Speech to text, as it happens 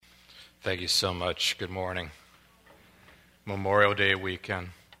Thank you so much. Good morning. Memorial Day weekend.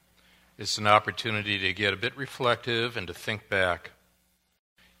 It's an opportunity to get a bit reflective and to think back.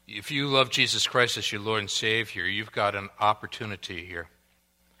 If you love Jesus Christ as your Lord and Savior, you've got an opportunity here.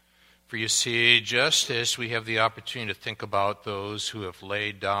 For you see, just as we have the opportunity to think about those who have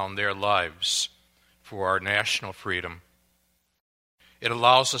laid down their lives for our national freedom, it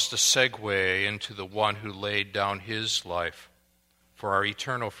allows us to segue into the one who laid down his life for our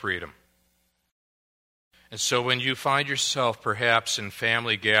eternal freedom. And so when you find yourself perhaps in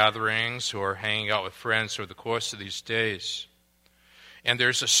family gatherings or hanging out with friends over the course of these days, and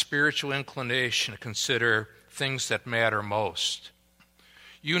there's a spiritual inclination to consider things that matter most,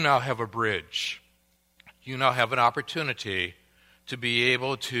 you now have a bridge. You now have an opportunity to be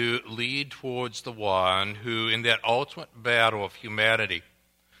able to lead towards the one who, in that ultimate battle of humanity,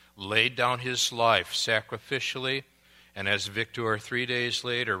 laid down his life sacrificially, and as victor 3 days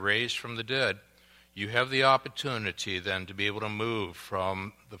later raised from the dead. You have the opportunity then to be able to move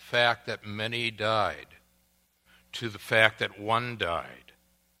from the fact that many died to the fact that one died.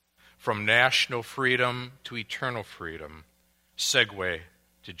 From national freedom to eternal freedom, segue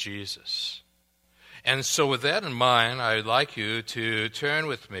to Jesus. And so with that in mind, I'd like you to turn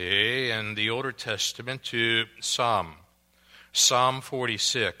with me in the Old Testament to Psalm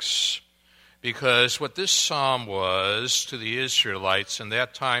 46. Because what this psalm was to the Israelites in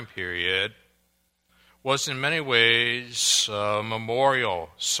that time period was in many ways a memorial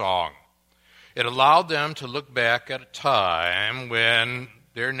song. It allowed them to look back at a time when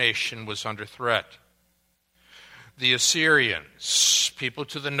their nation was under threat. The Assyrians, people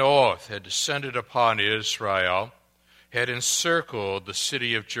to the north, had descended upon Israel, had encircled the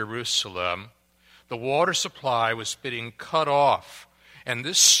city of Jerusalem. The water supply was being cut off. And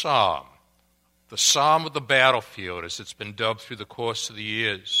this psalm, the psalm of the battlefield, as it's been dubbed through the course of the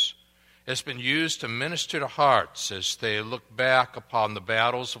years, has been used to minister to hearts as they look back upon the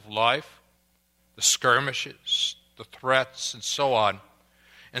battles of life, the skirmishes, the threats, and so on,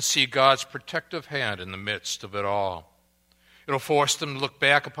 and see God's protective hand in the midst of it all. It'll force them to look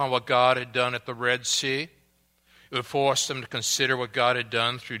back upon what God had done at the Red Sea. It would force them to consider what God had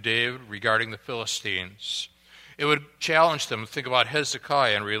done through David regarding the Philistines. It would challenge them to think about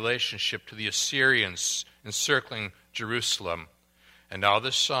Hezekiah in relationship to the Assyrians encircling Jerusalem. And now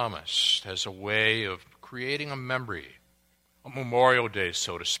this psalmist has a way of creating a memory, a Memorial Day,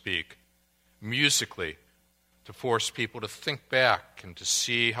 so to speak, musically, to force people to think back and to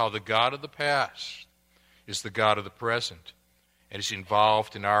see how the God of the past is the God of the present and is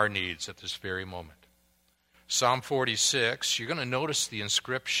involved in our needs at this very moment. Psalm 46, you're going to notice the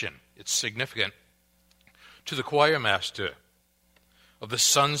inscription. It's significant. To the choir master of the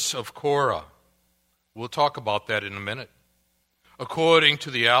sons of Korah. We'll talk about that in a minute. According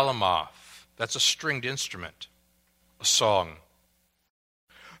to the Alamoth, that's a stringed instrument, a song.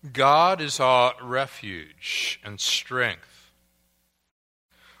 God is our refuge and strength,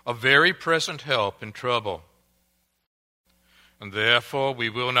 a very present help in trouble. And therefore we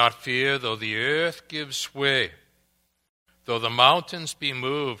will not fear, though the earth gives way, though the mountains be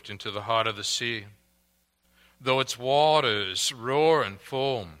moved into the heart of the sea, though its waters roar and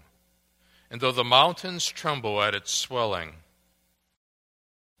foam, and though the mountains tremble at its swelling.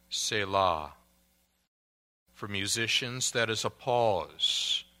 Selah. For musicians, that is a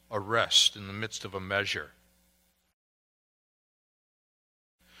pause, a rest in the midst of a measure.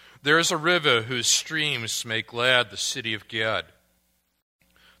 There is a river whose streams make glad the city of Gad,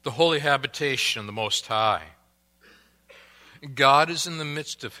 the holy habitation of the Most High. God is in the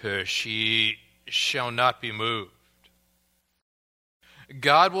midst of her, she shall not be moved.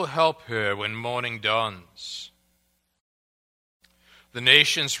 God will help her when morning dawns. The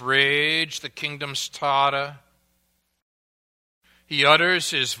nations rage, the kingdoms totter. He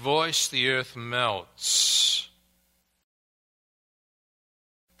utters his voice, the earth melts.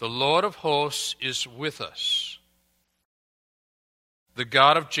 The Lord of hosts is with us. The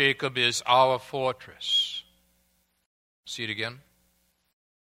God of Jacob is our fortress. See it again?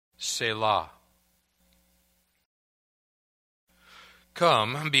 Selah.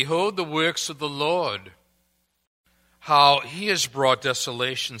 Come, behold the works of the Lord, how he has brought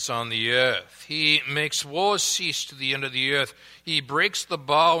desolations on the earth. He makes wars cease to the end of the earth. He breaks the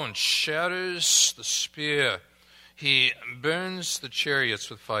bow and shatters the spear. He burns the chariots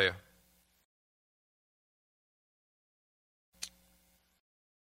with fire.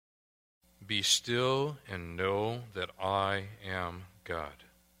 Be still and know that I am God.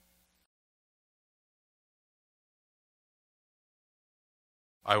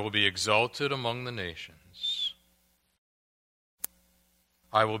 I will be exalted among the nations.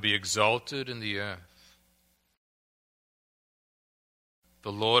 I will be exalted in the earth.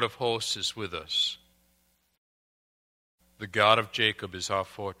 The Lord of hosts is with us. The God of Jacob is our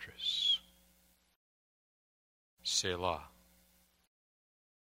fortress. Selah.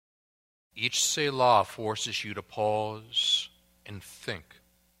 Each Selah forces you to pause and think.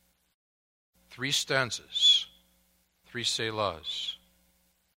 3 stanzas, 3 Selahs,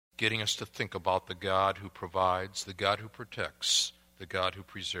 getting us to think about the God who provides, the God who protects, the God who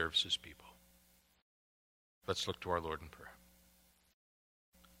preserves his people. Let's look to our Lord in prayer.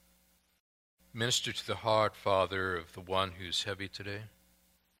 Minister to the heart, Father, of the one who's heavy today.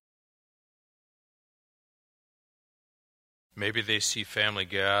 Maybe they see family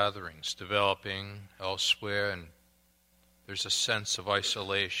gatherings developing elsewhere and there's a sense of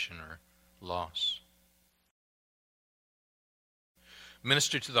isolation or loss.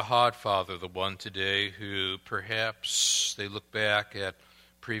 Minister to the heart, Father, the one today who perhaps they look back at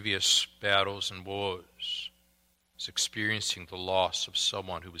previous battles and wars, is experiencing the loss of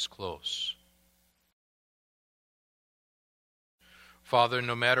someone who was close. Father,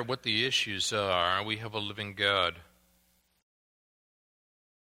 no matter what the issues are, we have a living God.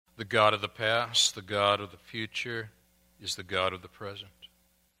 The God of the past, the God of the future, is the God of the present.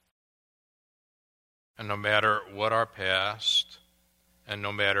 And no matter what our past, and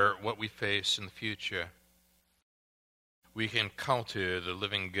no matter what we face in the future, we can encounter the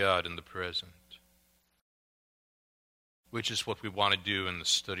living God in the present, which is what we want to do in the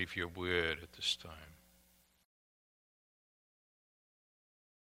study of your word at this time.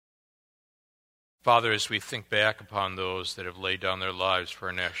 Father, as we think back upon those that have laid down their lives for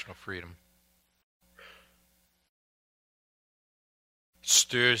our national freedom, it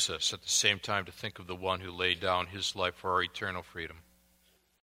stirs us at the same time to think of the one who laid down his life for our eternal freedom.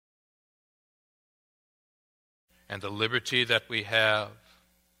 And the liberty that we have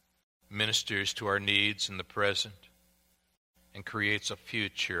ministers to our needs in the present and creates a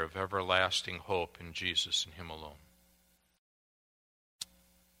future of everlasting hope in Jesus and him alone.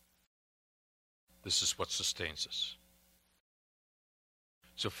 This is what sustains us.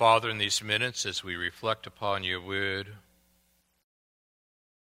 So, Father, in these minutes, as we reflect upon your word,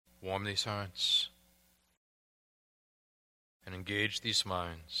 warm these hearts and engage these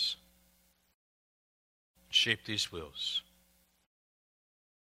minds, shape these wills.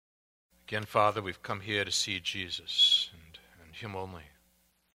 Again, Father, we've come here to see Jesus and him only.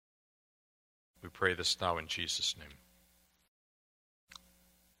 We pray this now in Jesus' name.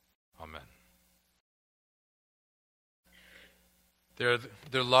 Amen.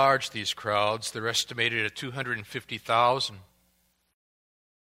 They're large, these crowds. They're estimated at 250,000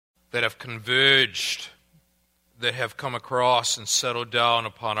 that have converged, that have come across and settled down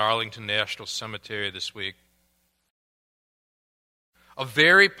upon Arlington National Cemetery this week. A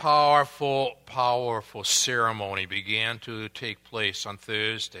very powerful ceremony began to take place on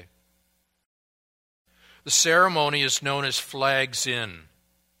Thursday. The ceremony is known as Flags In.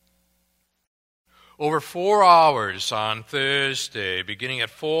 Over 4 hours on Thursday, beginning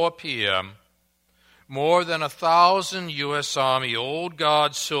at 4 p.m., more than 1,000 U.S. Army Old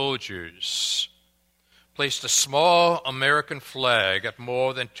Guard soldiers placed a small American flag at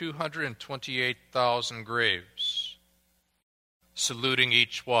more than 228,000 graves, saluting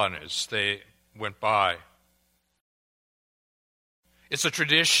each one as they went by. It's a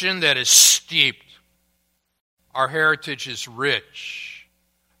tradition that is steeped. Our heritage is rich.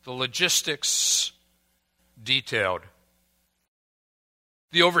 The logistics detailed.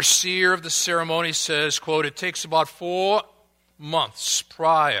 The overseer of the ceremony says, quote, "It takes about 4 months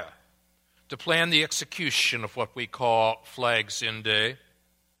prior to plan the execution of what we call Flags In Day.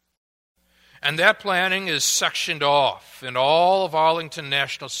 And that planning is sectioned off in all of Arlington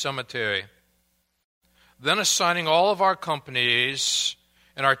National Cemetery, then assigning all of our companies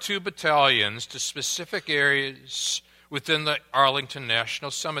and our 2 battalions to specific areas within the Arlington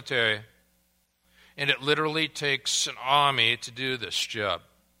National Cemetery. And it literally takes an army to do this job."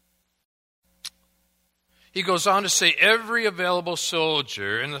 He goes on to say every available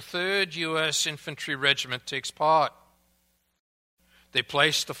soldier in the 3rd U.S. Infantry Regiment takes part. They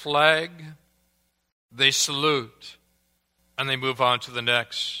place the flag, they salute, and they move on to the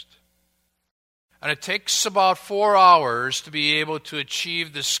next. And it takes about 4 hours to be able to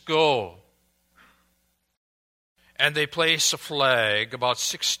achieve this goal. And they place a flag about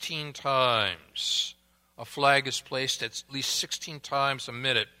 16 times. A flag is placed at least 16 times a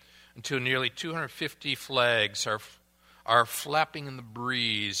minute until nearly 250 flags are flapping in the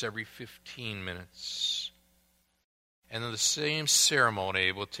breeze every 15 minutes. And then the same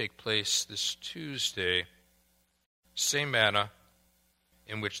ceremony will take place this Tuesday, same manner,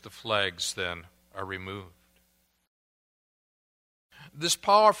 in which the flags then are removed. This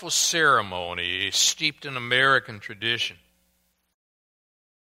powerful ceremony, steeped in American tradition,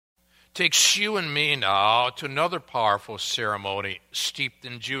 takes you and me now to another powerful ceremony steeped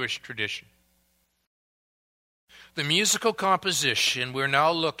in Jewish tradition. The musical composition we're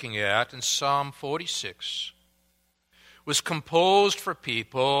now looking at in Psalm 46 was composed for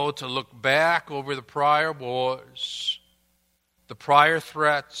people to look back over the prior wars, the prior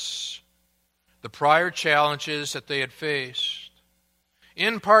threats, the prior challenges that they had faced.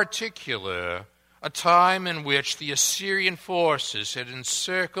 In particular, a time in which the Assyrian forces had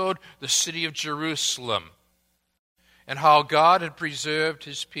encircled the city of Jerusalem, and how God had preserved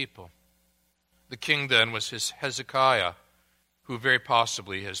his people. The king then was Hezekiah, who very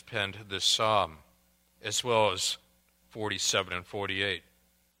possibly has penned this psalm, as well as 47 and 48.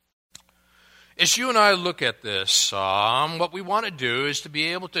 As you and I look at this psalm, what we want to do is to be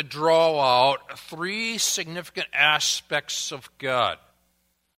able to draw out three significant aspects of God,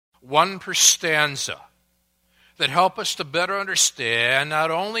 one per stanza, that help us to better understand not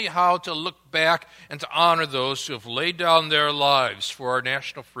only how to look back and to honor those who have laid down their lives for our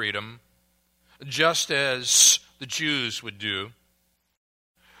national freedom, just as the Jews would do,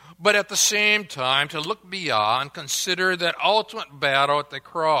 but at the same time to look beyond, consider that ultimate battle at the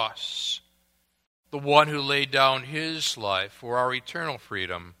cross, the one who laid down his life for our eternal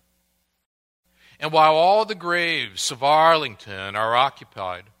freedom. And while all the graves of Arlington are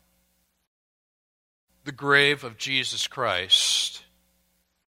occupied, the grave of Jesus Christ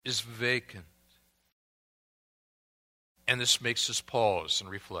is vacant. And this makes us pause and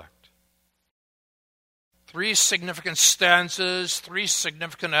reflect. Three significant stanzas, three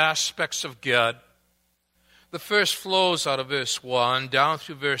significant aspects of God. The first flows out of verse 1 down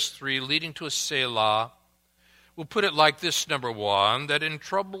through verse 3, leading to a Selah. We'll put it like this, number one, that in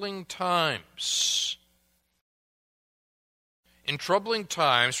troubling times,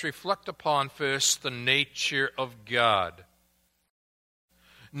 reflect upon first the nature of God.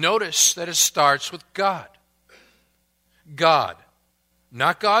 Notice that it starts with God. God.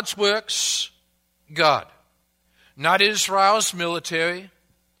 Not God's works, God. Not Israel's military,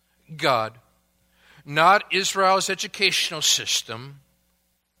 God. Not Israel's educational system,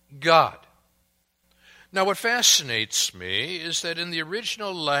 God. Now, what fascinates me is that in the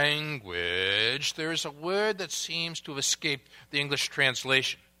original language, there is a word that seems to have escaped the English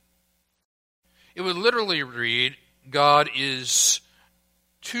translation. It would literally read, God is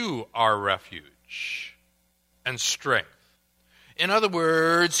to our refuge and strength. In other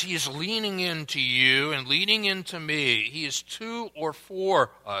words, he is leaning into you and leaning into me. He is to or for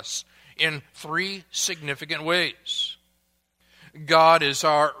us in three significant ways. God is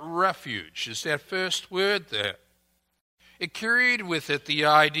our refuge, is that first word there. It carried with it the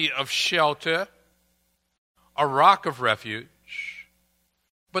idea of shelter, a rock of refuge,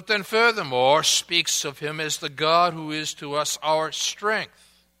 but then furthermore speaks of him as the God who is to us our strength.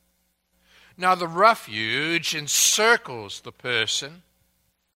 Now the refuge encircles the person,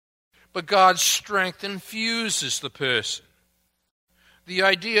 but God's strength infuses the person. The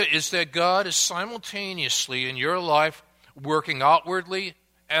idea is that God is simultaneously in your life working outwardly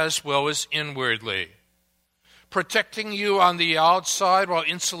as well as inwardly, protecting you on the outside while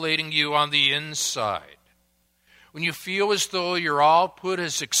insulating you on the inside. When you feel as though your output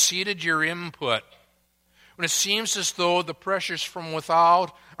has exceeded your input, when it seems as though the pressures from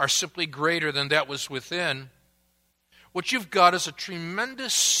without are simply greater than that was within, what you've got is a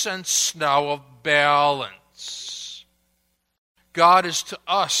tremendous sense now of balance. God is to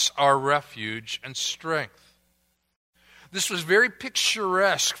us our refuge and strength. This was very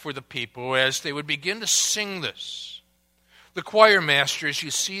picturesque for the people as they would begin to sing this. The choir master, as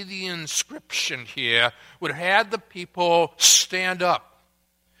you see the inscription here, would have had the people stand up.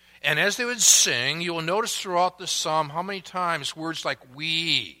 And as they would sing, you will notice throughout the psalm how many times words like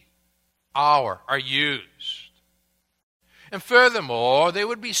we, our, are used. And furthermore, they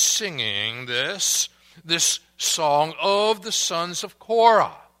would be singing this song of the sons of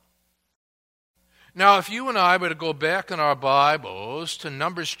Korah. Now, if you and I were to go back in our Bibles to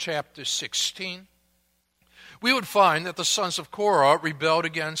Numbers chapter 16, we would find that the sons of Korah rebelled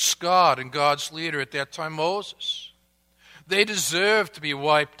against God and God's leader at that time, Moses. They deserved to be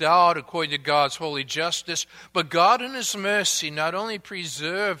wiped out according to God's holy justice, but God in his mercy not only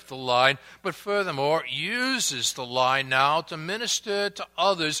preserved the line, but furthermore uses the line now to minister to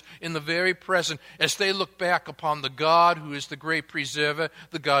others in the very present as they look back upon the God who is the great preserver,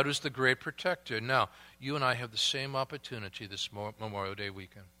 the God who is the great protector. Now, you and I have the same opportunity this Memorial Day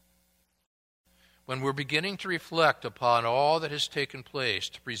weekend. when we're beginning to reflect upon all that has taken place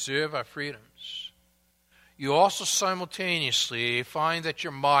to preserve our freedoms, you also simultaneously find that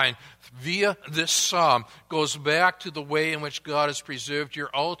your mind, via this psalm, goes back to the way in which God has preserved your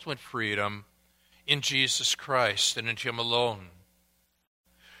ultimate freedom in Jesus Christ and in Him alone.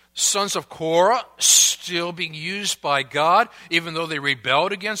 Sons of Korah still being used by God, even though they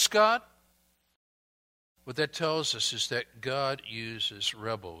rebelled against God. What that tells us is that God uses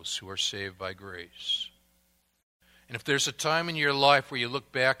rebels who are saved by grace. And if there's a time in your life where you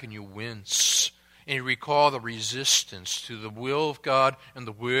look back and you wince, and you recall the resistance to the will of God and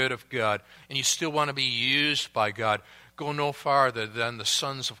the Word of God, and you still want to be used by God, go no farther than the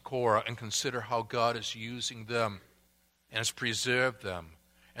sons of Korah and consider how God is using them and has preserved them.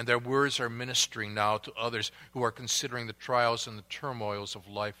 And their words are ministering now to others who are considering the trials and the turmoils of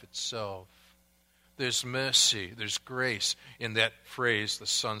life itself. There's mercy, there's grace in that phrase, the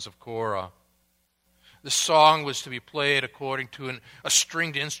sons of Korah. The song was to be played according to a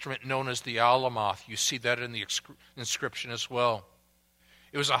stringed instrument known as the alamoth. You see that in the inscription as well.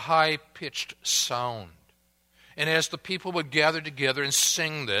 It was a high-pitched sound. And as the people would gather together and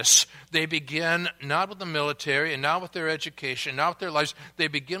sing this, they begin not with the military and not with their education, not with their lives. They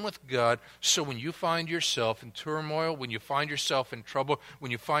begin with God. So when you find yourself in turmoil, when you find yourself in trouble, when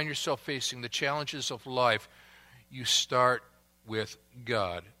you find yourself facing the challenges of life, you start with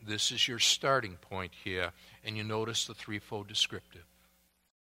God. This is your starting point here. And you notice the threefold descriptive.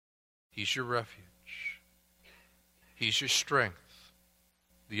 He's your refuge. He's your strength.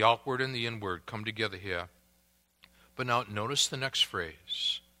 The outward and the inward come together here. But now notice the next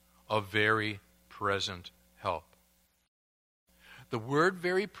phrase, a very present help. The word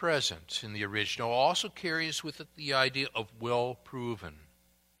very present in the original also carries with it the idea of well proven.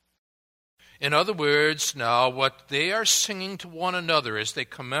 In other words, now what they are singing to one another as they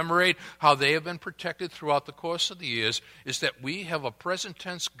commemorate how they have been protected throughout the course of the years is that we have a present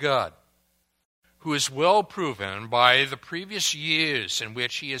tense God who is well proven by the previous years in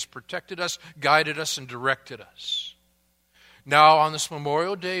which He has protected us, guided us, and directed us. Now, on this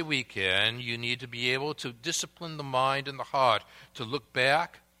Memorial Day weekend, you need to be able to discipline the mind and the heart to look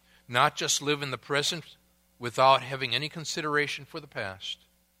back, not just live in the present without having any consideration for the past.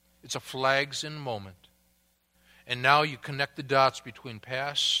 It's a flags-in moment. And now you connect the dots between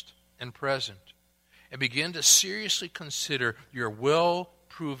past and present and begin to seriously consider your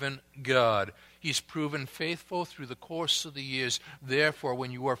well-proven God. He's proven faithful through the course of the years. Therefore,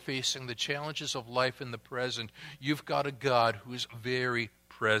 when you are facing the challenges of life in the present, you've got a God who is very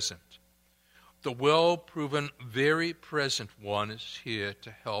present. The well-proven, very present one is here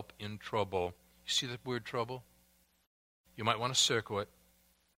to help in trouble. You see that word trouble? You might want to circle it.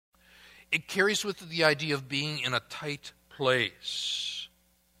 It carries with it the idea of being in a tight place.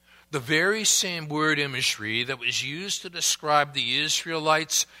 The very same word imagery that was used to describe the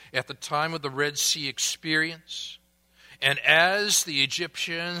Israelites at the time of the Red Sea experience. And as the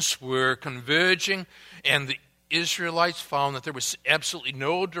Egyptians were converging and the Israelites found that there was absolutely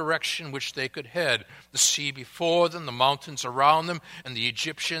no direction which they could head, the sea before them, the mountains around them, and the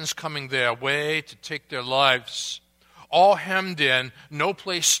Egyptians coming their way to take their lives, all hemmed in, no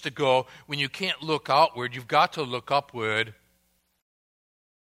place to go. When you can't look outward, you've got to look upward.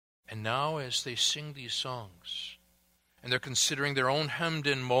 And now as they sing these songs, and they're considering their own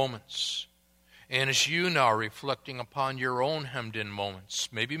hemmed-in moments, and as you now are reflecting upon your own hemmed-in moments,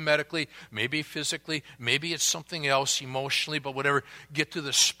 maybe medically, maybe physically, maybe it's something else emotionally, but whatever, get to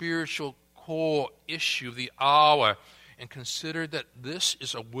the spiritual core issue of the hour and consider that this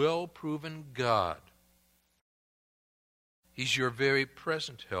is a well-proven God. He's your very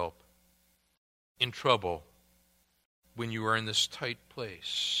present help in trouble when you are in this tight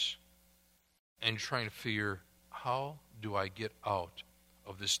place and trying to figure, how do I get out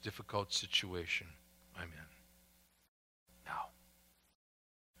of this difficult situation I'm in? Now,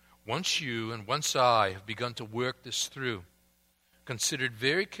 once you and once I have begun to work this through, considered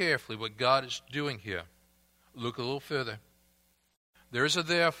very carefully what God is doing here, look a little further. There is a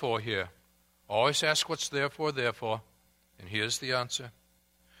therefore here. Always ask what's therefore. And here's the answer.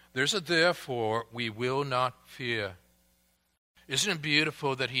 There's a therefore we will not fear. Isn't it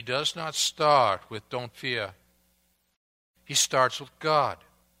beautiful that He does not start with don't fear? He starts with God.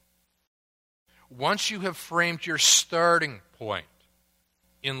 Once you have framed your starting point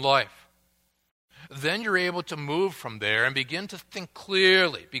in life, then you're able to move from there and begin to think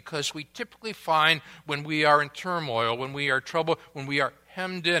clearly, because we typically find when we are in turmoil, when we are troubled, when we are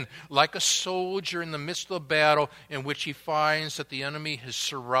hemmed in, like a soldier in the midst of a battle in which he finds that the enemy has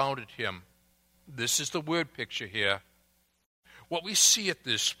surrounded him. This is the word picture here. what we see at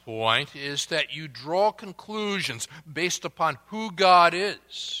this point is that you draw conclusions based upon who God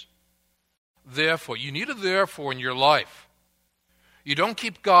is. Therefore, you need a therefore in your life. You don't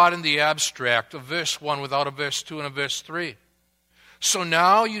keep God in the abstract of verse 1 without a verse 2 and a verse 3. So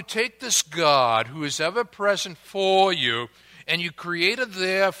now you take this God who is ever present for you and you create a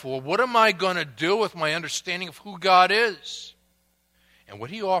therefore. What am I going to do with my understanding of who God is? And what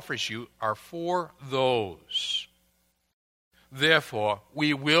he offers you are four those. Therefore,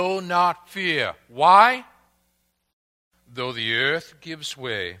 we will not fear. Why? Though the earth gives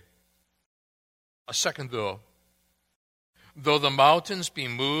way. A second though. Though the mountains be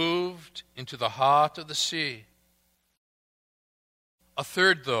moved into the heart of the sea. A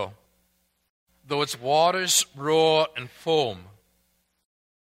third though. Though its waters roar and foam.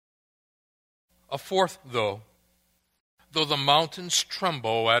 A fourth though. Though the mountains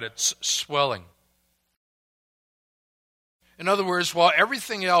tremble at its swelling. In other words, while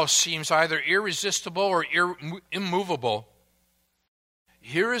everything else seems either irresistible or immovable,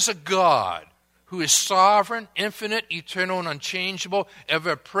 here is a God who is sovereign, infinite, eternal, and unchangeable,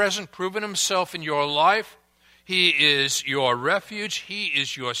 ever present, proven himself in your life. He is your refuge. He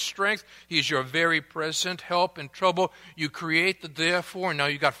is your strength. He is your very present help in trouble. You create the therefore. Now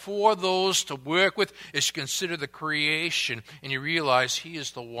you've got four of those to work with as you consider the creation, and you realize he is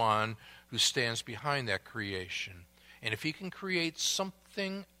the one who stands behind that creation. And if he can create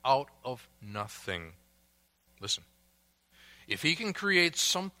something out of nothing, listen, if he can create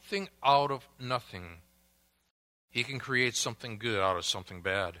something out of nothing, he can create something good out of something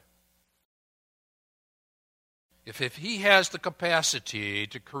bad. If he has the capacity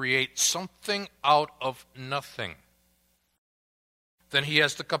to create something out of nothing, then he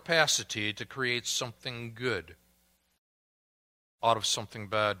has the capacity to create something good out of something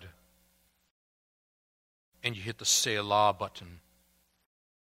bad. And you hit the Selah button,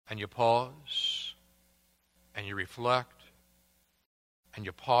 and you pause, and you reflect, and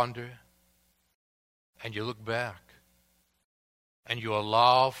you ponder, and you look back, and you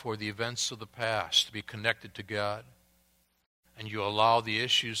allow for the events of the past to be connected to God, and you allow the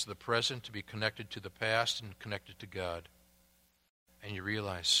issues of the present to be connected to the past and connected to God, and you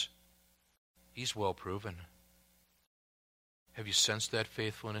realize he's well proven. Have you sensed that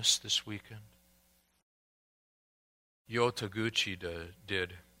faithfulness this weekend? Yo Taguchi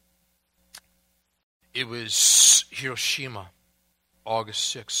did. It was Hiroshima, August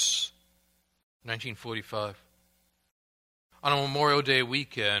 6, 1945. On a Memorial Day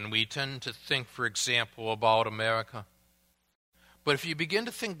weekend, we tend to think, for example, about America. But if you begin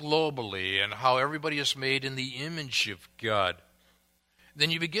to think globally and how everybody is made in the image of God,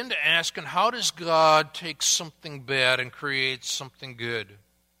 then you begin to ask, and how does God take something bad and create something good?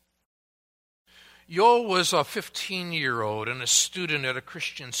 Yo was a 15-year-old and a student at a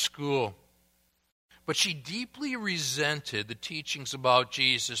Christian school. But she deeply resented the teachings about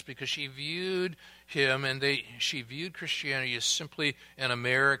Jesus because she viewed him and she viewed Christianity as simply an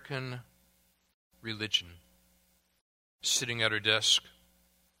American religion. Sitting at her desk,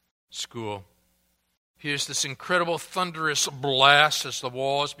 school, here's this incredible thunderous blast as the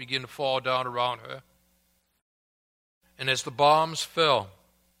walls begin to fall down around her. And as the bombs fell,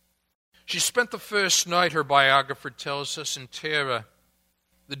 she spent the first night, her biographer tells us, in terror.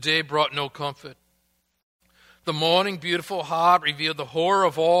 The day brought no comfort. The morning, beautiful heart revealed the horror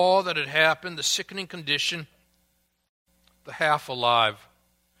of all that had happened, the sickening condition, the half alive,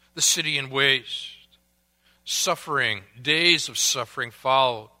 the city in waste. Suffering, days of suffering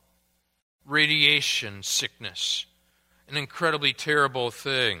followed. Radiation sickness, an incredibly terrible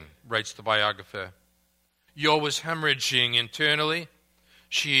thing, writes the biographer. Yo was hemorrhaging internally.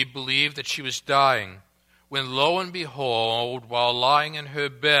 She believed that she was dying, when lo and behold, while lying in her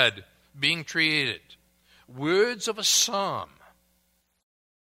bed, being treated, words of a psalm,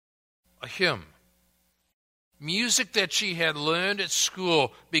 a hymn, music that she had learned at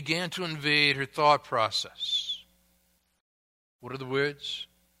school began to invade her thought process. What are the words?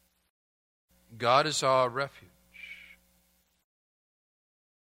 God is our refuge,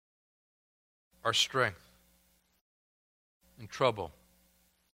 our strength in trouble.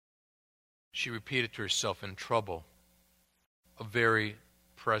 She repeated to herself, in trouble, a very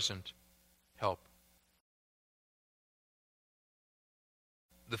present help.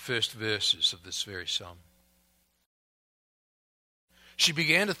 The first verses of this very psalm. She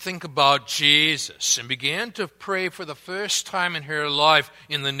began to think about Jesus and began to pray for the first time in her life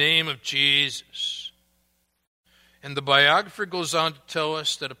in the name of Jesus. And the biographer goes on to tell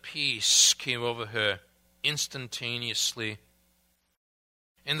us that a peace came over her instantaneously.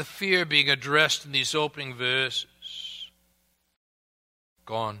 And the fear being addressed in these opening verses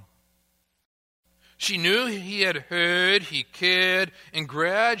gone. She knew he had heard, he cared, and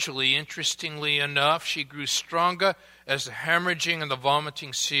gradually, interestingly enough, she grew stronger as the hemorrhaging and the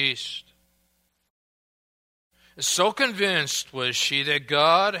vomiting ceased. So convinced was she that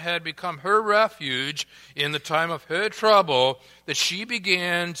God had become her refuge in the time of her trouble that she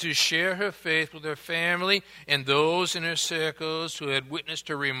began to share her faith with her family and those in her circles who had witnessed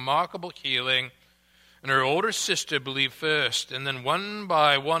her remarkable healing. And her older sister believed first, and then one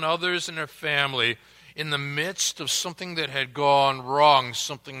by one others in her family. In the midst of something that had gone wrong,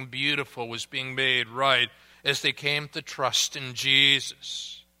 something beautiful was being made right as they came to trust in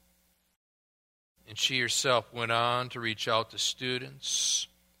Jesus. And she herself went on to reach out to students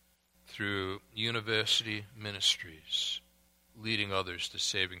through university ministries, leading others to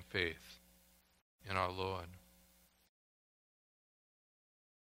saving faith in our Lord.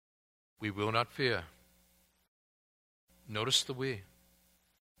 We will not fear. Notice the we.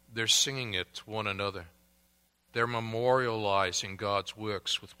 They're singing it to one another. They're memorializing God's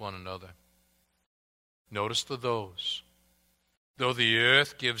works with one another. Notice the those. Though the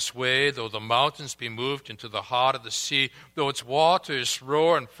earth gives way, though the mountains be moved into the heart of the sea, though its waters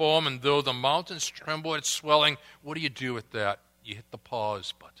roar and foam, and though the mountains tremble at swelling, what do you do with that? You hit the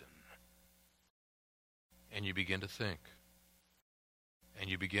pause button. And you begin to think. And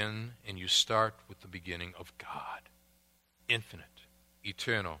you start with the beginning of God. Infinite,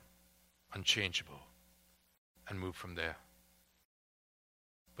 eternal, unchangeable. And move from there.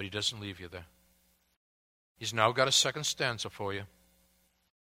 But he doesn't leave you there. He's now got a second stanza for you.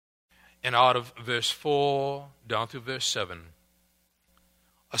 And out of verse 4 down to verse 7,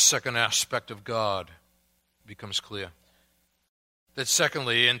 a second aspect of God becomes clear. That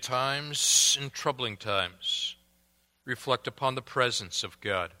secondly, in troubling times, reflect upon the presence of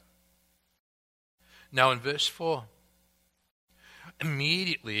God. Now in verse 4,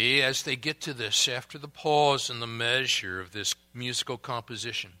 immediately as they get to this, after the pause and the measure of this musical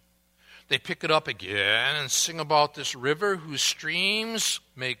composition, they pick it up again and sing about this river whose streams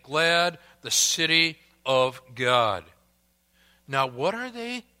make glad the city of God. Now, what are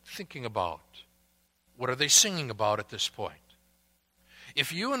they thinking about? What are they singing about at this point?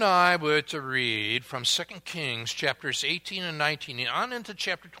 If you and I were to read from 2 Kings chapters 18 and 19 and on into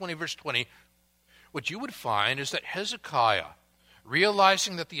chapter 20, verse 20, what you would find is that Hezekiah,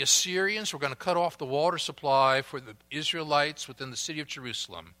 realizing that the Assyrians were going to cut off the water supply for the Israelites within the city of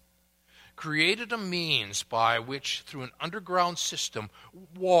Jerusalem, created a means by which, through an underground system,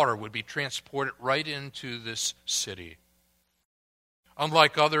 water would be transported right into this city.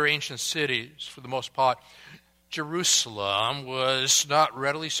 Unlike other ancient cities, for the most part, Jerusalem was not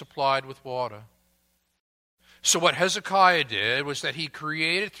readily supplied with water. So what Hezekiah did was that he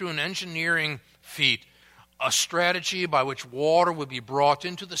created, through an engineering feat, a strategy by which water would be brought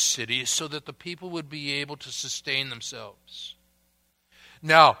into the city so that the people would be able to sustain themselves.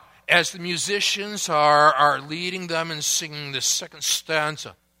 Now, as the musicians are leading them and singing this second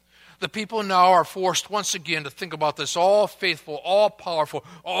stanza, the people now are forced once again to think about this all-faithful, all-powerful,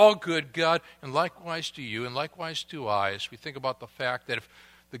 all-good God, and likewise to you, and likewise to I, as we think about the fact that if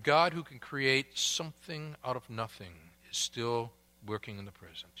the God who can create something out of nothing is still working in the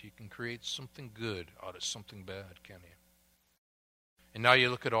present, he can create something good out of something bad, can he? And now you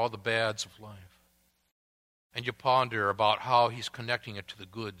look at all the bads of life. And you ponder about how he's connecting it to the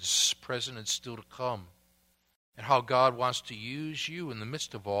goods, present and still to come. And how God wants to use you in the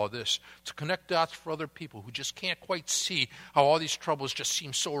midst of all this to connect dots for other people who just can't quite see how all these troubles just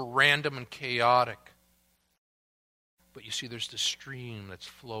seem so random and chaotic. But you see, there's this stream that's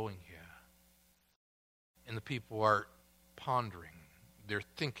flowing here. And the people are pondering. They're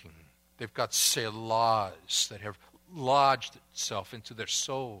thinking. They've got selahs that have lodged itself into their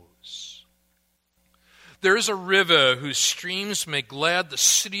souls. There is a river whose streams make glad the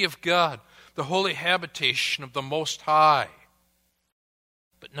city of God, the holy habitation of the Most High.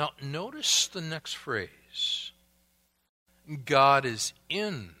 But now notice the next phrase. God is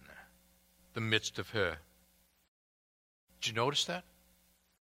in the midst of her. Did you notice that?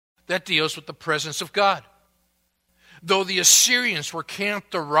 That deals with the presence of God. Though the Assyrians were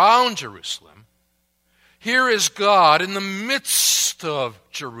camped around Jerusalem, here is God in the midst of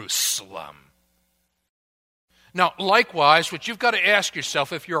Jerusalem. Now, likewise, what you've got to ask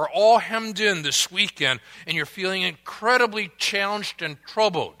yourself, if you're all hemmed in this weekend and you're feeling incredibly challenged and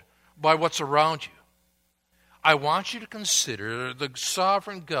troubled by what's around you, I want you to consider the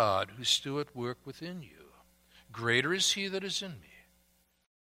sovereign God who's still at work within you. Greater is he that is in me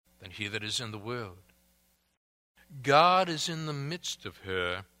than he that is in the world. God is in the midst of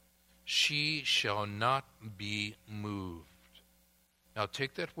her. She shall not be moved. Now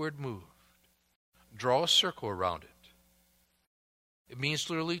take that word moved. Draw a circle around it. It means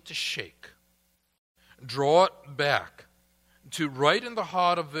literally to shake. Draw it back to right in the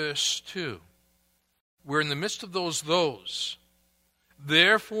heart of verse 2. We're in the midst of those.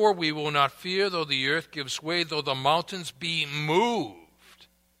 Therefore we will not fear, though the earth gives way, though the mountains be moved.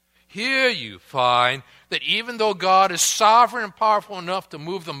 Here you find that even though God is sovereign and powerful enough to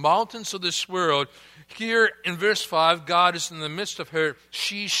move the mountains of this world, here in verse 5, God is in the midst of her.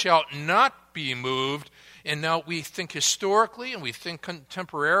 She shall not be moved. And now we think historically and we think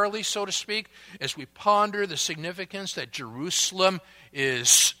contemporarily, so to speak, as we ponder the significance that Jerusalem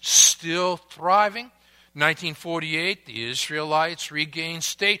is still thriving. 1948, the Israelites regained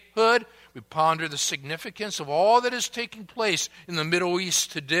statehood. We ponder the significance of all that is taking place in the Middle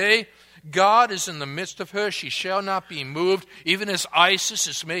East today. God is in the midst of her. She shall not be moved. Even as ISIS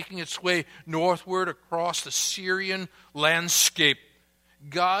is making its way northward across the Syrian landscape,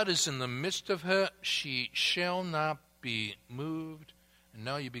 God is in the midst of her. She shall not be moved. And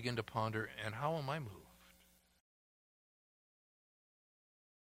now you begin to ponder, and how am I moved?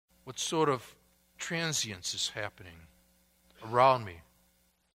 What sort of transience is happening around me?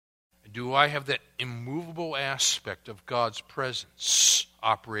 Do I have that immovable aspect of God's presence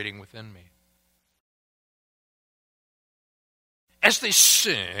operating within me? As they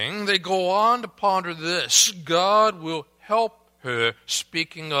sing, they go on to ponder this. God will help her,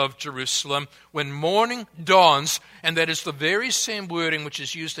 speaking of Jerusalem, when morning dawns, and that is the very same wording which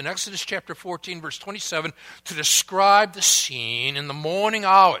is used in Exodus chapter 14, verse 27, to describe the scene in the morning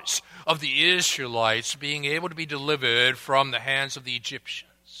hours of the Israelites being able to be delivered from the hands of the Egyptians.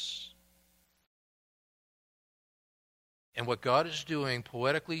 And what God is doing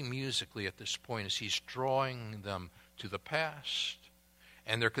poetically, musically at this point is He's drawing them to the past.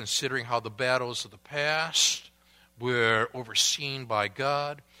 And they're considering how the battles of the past were overseen by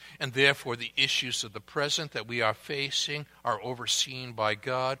God. And therefore the issues of the present that we are facing are overseen by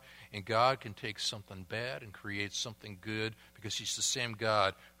God. And God can take something bad and create something good because He's the same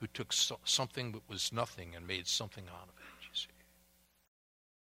God who took something that was nothing and made something out of it, you see.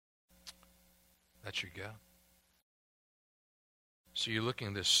 That's your God. So you're looking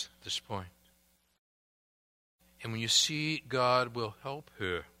at this point. And when you see God will help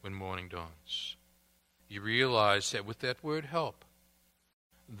her when morning dawns, you realize that with that word help,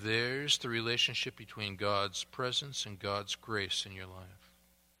 there's the relationship between God's presence and God's grace in your life.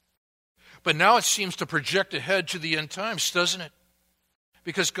 But now it seems to project ahead to the end times, doesn't it?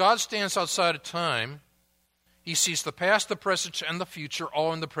 Because God stands outside of time. He sees the past, the present, and the future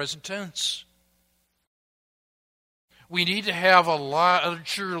all in the present tense. We need to have a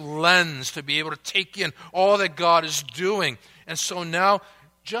larger lens to be able to take in all that God is doing. And so now,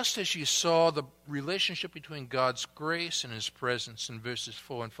 just as you saw the relationship between God's grace and His presence in verses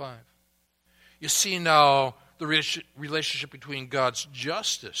 4 and 5, you see now the relationship between God's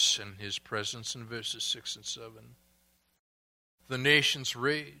justice and His presence in verses 6 and 7. The nations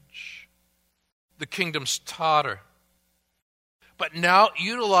rage. The kingdoms totter. But now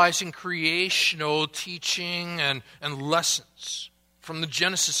utilizing creational teaching and lessons from the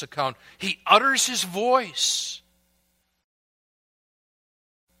Genesis account, He utters His voice.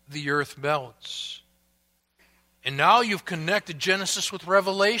 The earth melts. And now you've connected Genesis with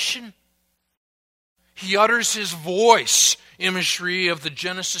Revelation. He utters His voice, imagery of the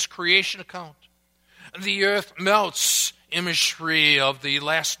Genesis creation account. The earth melts, imagery of the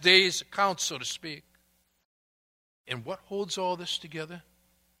last days account, so to speak. And what holds all this together?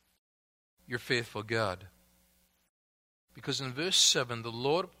 Your faithful God. Because in verse 7, the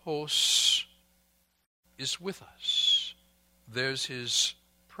Lord of hosts is with us. There's His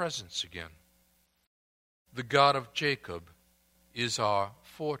presence again. The God of Jacob is our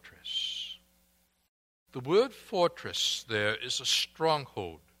fortress. The word fortress there is a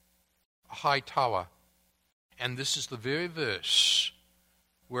stronghold, a high tower. And this is the very verse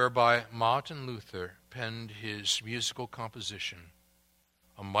whereby Martin Luther penned his musical composition,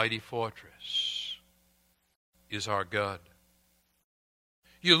 A Mighty Fortress is Our God.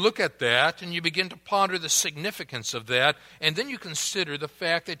 You look at that and you begin to ponder the significance of that, and then you consider the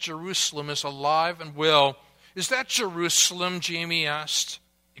fact that Jerusalem is alive and well. Is that Jerusalem, Jamie asked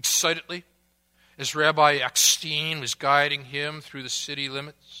excitedly, as Rabbi Eckstein was guiding him through the city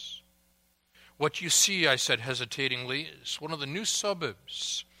limits. What you see, I said hesitatingly, is one of the new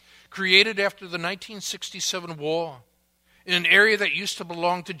suburbs created after the 1967 war in an area that used to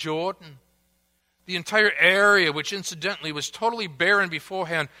belong to Jordan. The entire area, which incidentally was totally barren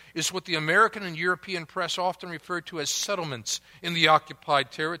beforehand, is what the American and European press often referred to as settlements in the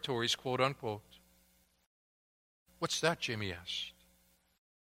occupied territories, quote unquote. What's that, Jamie asked.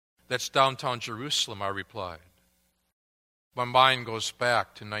 That's downtown Jerusalem, I replied. My mind goes back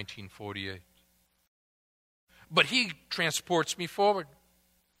to 1948. But he transports me forward.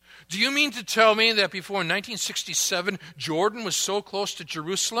 Do you mean to tell me that before 1967, Jordan was so close to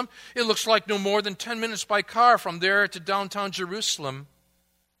Jerusalem, it looks like no more than 10 minutes by car from there to downtown Jerusalem?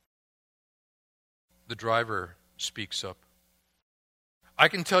 The driver speaks up. I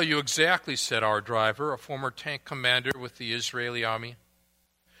can tell you exactly, said our driver, a former tank commander with the Israeli army.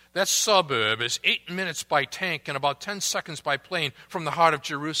 That suburb is 8 minutes by tank and about 10 seconds by plane from the heart of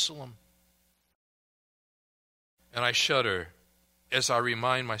Jerusalem. And I shudder as I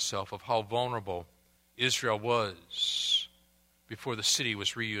remind myself of how vulnerable Israel was before the city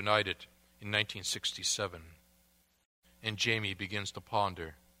was reunited in 1967. And Jamie begins to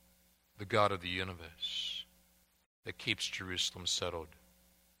ponder the God of the universe that keeps Jerusalem settled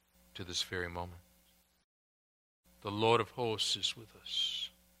to this very moment. The Lord of hosts is with us.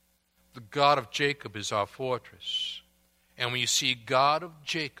 The God of Jacob is our fortress. And when you see God of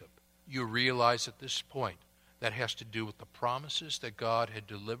Jacob, you realize at this point that has to do with the promises that God had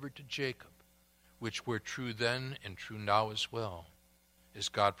delivered to Jacob, which were true then and true now as well, as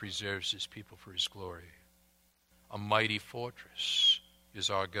God preserves his people for his glory. A mighty fortress is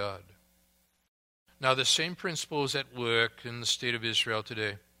our God. Now, the same principle is at work in the state of Israel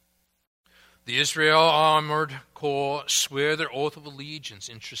today. The Israel Armored Corps swear their oath of allegiance,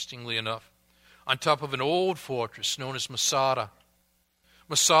 interestingly enough, on top of an old fortress known as Masada.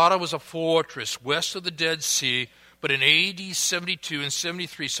 Masada was a fortress west of the Dead Sea, but in AD 72 and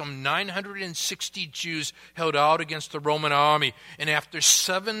 73, some 960 Jews held out against the Roman army. And after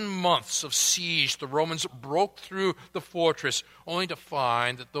 7 months of siege, the Romans broke through the fortress, only to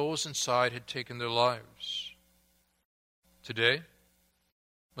find that those inside had taken their lives. Today,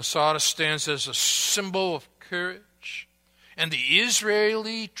 Masada stands as a symbol of courage, and the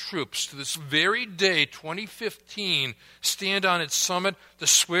Israeli troops to this very day, 2015, stand on its summit to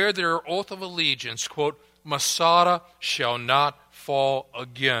swear their oath of allegiance, quote, Masada shall not fall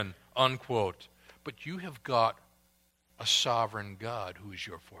again, unquote. But you have got a sovereign God who is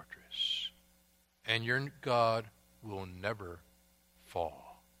your fortress, and your God will never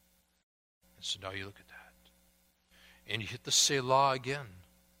fall. And so now you look at that, and you hit the Selah again,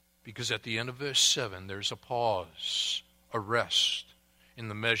 because at the end of verse 7, there's a pause, a rest in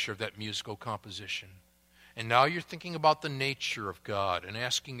the measure of that musical composition. And now you're thinking about the nature of God and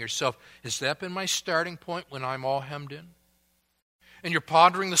asking yourself, has that been my starting point when I'm all hemmed in? And you're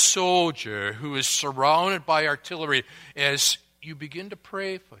pondering the soldier who is surrounded by artillery as you begin to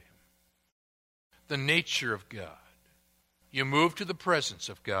pray for him. The nature of God. You move to the presence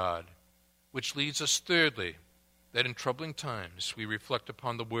of God, which leads us thirdly, that in troubling times we reflect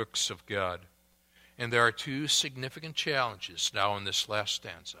upon the works of God. And there are two significant challenges now in this last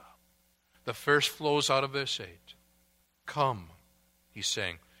stanza. The first flows out of verse 8. Come, he's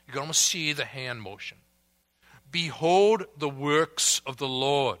saying. You can almost see the hand motion. Behold the works of the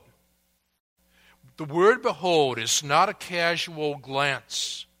Lord. The word behold is not a casual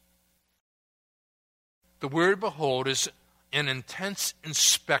glance. The word behold is an intense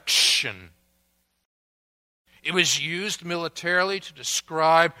inspection. It was used militarily to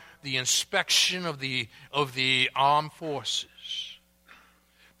describe the inspection of the armed forces.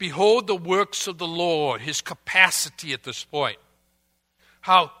 Behold the works of the Lord, his capacity at this point.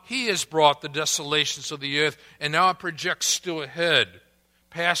 How he has brought the desolations of the earth, and now it projects still ahead.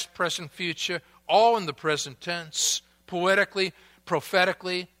 Past, present, future, all in the present tense. Poetically,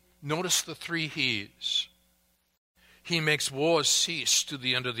 prophetically, notice the three he's. He makes wars cease to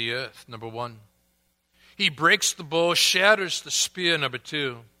the end of the earth, number one. He breaks the bow, shatters the spear, number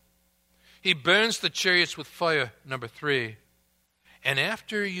two. He burns the chariots with fire, number three. And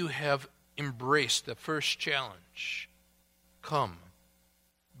after you have embraced the first challenge, come,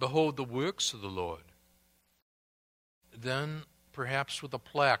 behold the works of the Lord. Then, perhaps with a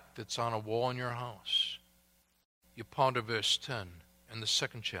plaque that's on a wall in your house, you ponder verse 10 and the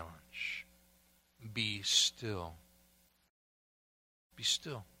second challenge. Be still. Be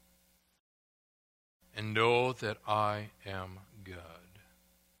still. And know that I am God.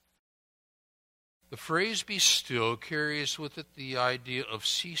 The phrase be still carries with it the idea of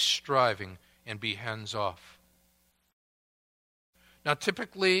cease striving and be hands off. Now,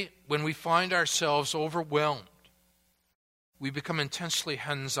 typically, when we find ourselves overwhelmed, we become intensely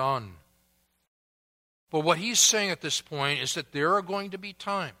hands-on. But what he's saying at this point is that there are going to be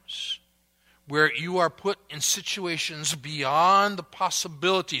times where you are put in situations beyond the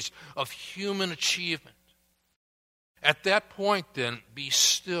possibilities of human achievement. At that point, then, be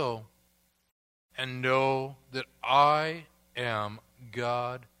still and know that I am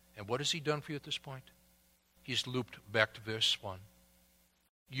God And what has he done for you at this point? He's looped back to verse 1.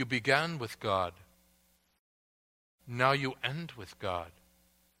 You began with God. Now you end with God.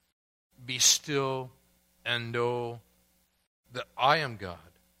 Be still and know that I am God.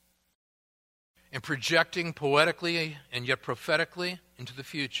 And projecting poetically and yet prophetically into the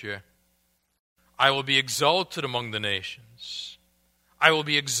future, I will be exalted among the nations. I will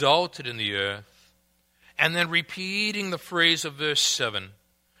be exalted in the earth. And then repeating the phrase of verse 7,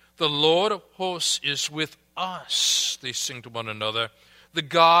 the Lord of hosts is with us, they sing to one another. The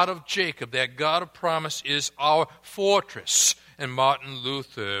God of Jacob, that God of promise, is our fortress. And Martin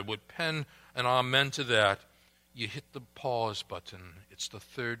Luther would pen an amen to that. You hit the pause button. It's the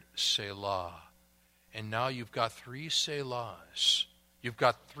third Selah. And now you've got 3 Selahs. You've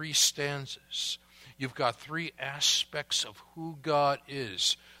got 3 stanzas. You've got 3 aspects of who God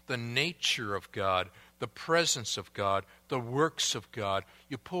is, the nature of God, the presence of God, the works of God.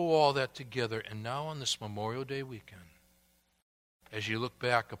 You pull all that together, and now on this Memorial Day weekend, as you look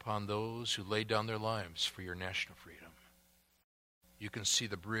back upon those who laid down their lives for your national freedom, you can see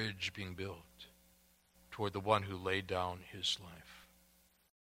the bridge being built toward the one who laid down his life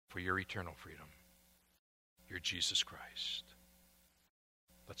for your eternal freedom, your Jesus Christ.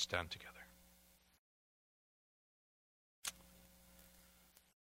 Let's stand together.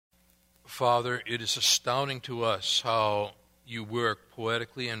 Father, it is astounding to us how you work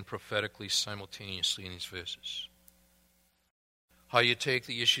poetically and prophetically simultaneously in these verses. How you take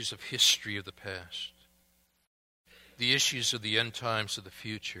the issues of history of the past, the issues of the end times of the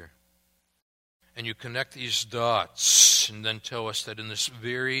future, and you connect these dots and then tell us that in this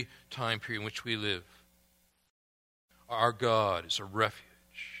very time period in which we live, our God is a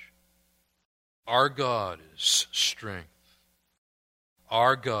refuge. Our God is strength.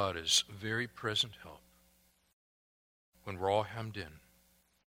 Our God is very present help when we're all hemmed in,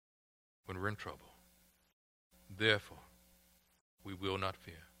 when we're in trouble. Therefore, we will not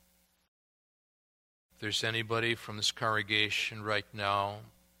fear. If there's anybody from this congregation right now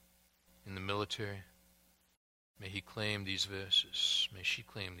in the military, may he claim these verses. May she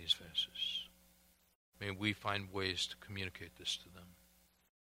claim these verses. May we find ways to communicate this to them.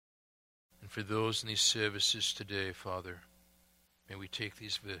 And for those in these services today, Father, may we take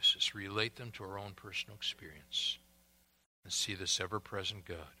these verses, relate them to our own personal experience, and see this ever-present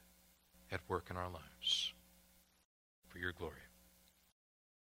God at work in our lives for your glory.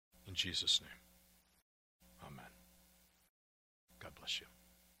 In Jesus' name, amen. God bless you.